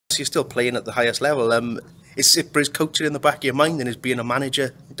You're still playing at the highest level. Is coaching in the back of your mind, and is being a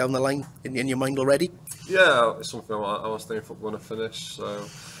manager down the line in your mind already? Yeah, it's something I want to stay in football when I finish. So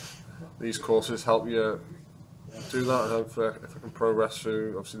these courses help you do that, and hopefully if I can progress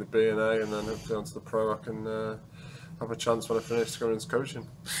through obviously the B and A, and then hopefully onto the pro, I can have a chance when I finish to go into coaching.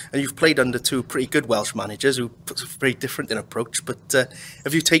 And you've played under two pretty good Welsh managers who are very different in approach, but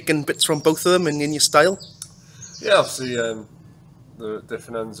have you taken bits from both of them in your style? Yeah, obviously the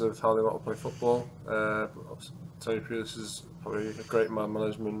different ends of how they want to play football. Tony Pulis is probably a great man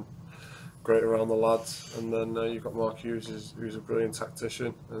management, great around the lads, and then you've got Mark Hughes, who's a brilliant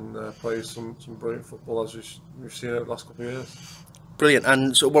tactician and plays some brilliant football as we've seen over the last couple of years. Brilliant.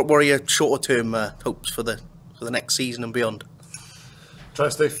 And so, what are your shorter term hopes for the next season and beyond? Try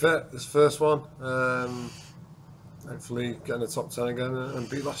to stay fit. This first one. Hopefully, get in the top 10 again and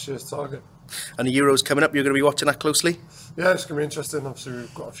beat last year's target. And the Euros coming up, you're going to be watching that closely? Yeah, it's going to be interesting. Obviously,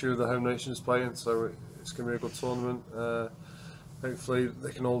 we've got a few of the home nations playing, so it's going to be a good tournament. Hopefully,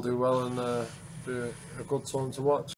 they can all do well and be a good tournament to watch.